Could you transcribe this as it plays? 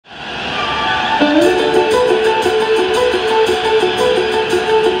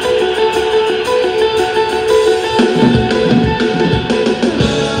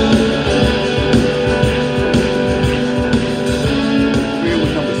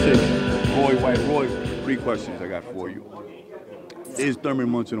three questions I got for you. Is Thurman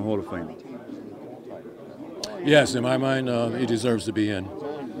Munson a Hall of Famer? Yes, in my mind, he deserves to be in.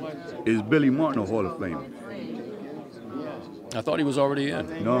 Is Billy Martin a Hall of Famer? I thought he was already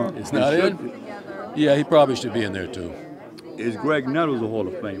in. No. It's not in? Yeah, he probably should be in there too. Is GRAIG Nettles a Hall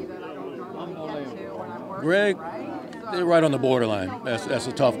of Famer? GRAIG, they're right on the borderline. That's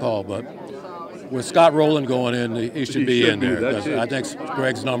a tough call, but with Scott Rowland going in, he should be in there. I think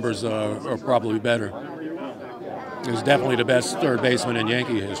GRAIG's numbers are probably better. He's definitely the best third baseman in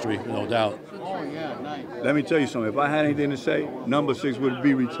Yankee history, no doubt. Let me tell you something. If I had anything to say, number 6 would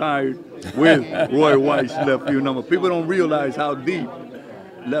be retired with Roy White's left field number. People don't realize how deep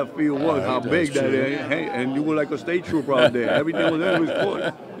left field was, how big that is. Hey, and you were like a state trooper out there. Everything was in was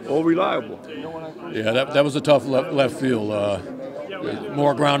caught. All reliable. Yeah, that was a tough left field.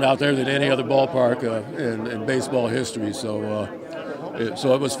 More ground out there than any other ballpark in baseball history. So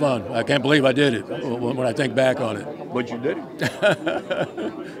it was fun. I can't believe I did it when I think back on it. But you did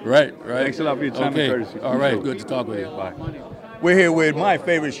it. Right. Thanks a lot for your time and courtesy. All right, good to talk with you. Bye. We're here with my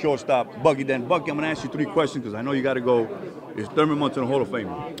favorite shortstop, Bucky Dent. Bucky, I'm going to ask you 3 questions because I know you got to go. Is Thurman Munson a Hall of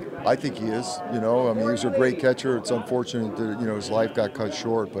Famer? I think he is. You know, I mean, he was a great catcher. It's unfortunate that, you know, his life got cut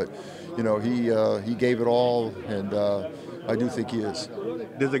short, but, you know, he gave it all, and I do think he is.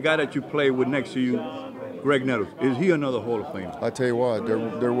 There's a guy that you play with next to you, GRAIG Nettles. Is he another Hall of Famer? I tell you what,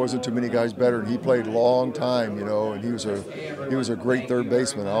 there wasn't too many guys better, and he played a long time, you know, and he was a great third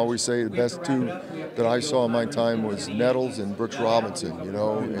baseman. I always say the best 2 that I saw in my time was Nettles and Brooks Robinson, you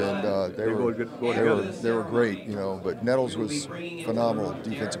know, and they were great, you know. But Nettles was phenomenal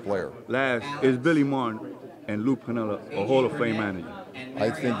defensive player. Last, is Billy Martin and Lou Piniella a Hall of Fame manager?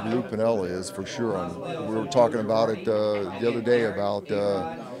 I think Lou Piniella is for sure. We were talking about it the other day about.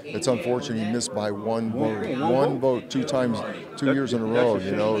 It's unfortunate he missed by one vote 2 times, 2 years in a row.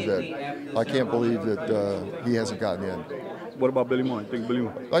 You know that I can't believe that he hasn't gotten in. What about Billy Martin? Think Billy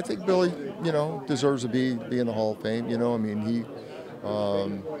Martin? I think Billy, you know, deserves to be in the Hall of Fame. You know, I mean he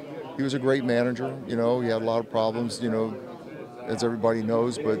was a great manager. You know, he had a lot of problems. You know, as everybody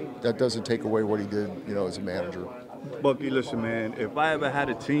knows, but that doesn't take away what he did. You know, as a manager. Bucky, listen, man, if I ever had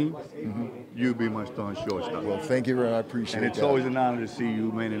a team, you'd be my starting shortstop. Well, thank you, and I appreciate it. And it's always an honor to see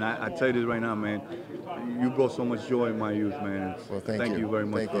you, man. And I tell you this right now, man, you brought so much joy in my youth, man. Well, thank you very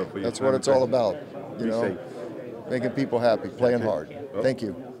much for your time. That's what it's all about, you know, making people happy, playing hard. Thank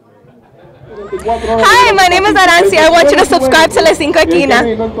you. Hi, my name is Aransi. I want you to subscribe to La Cinco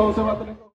Esquina.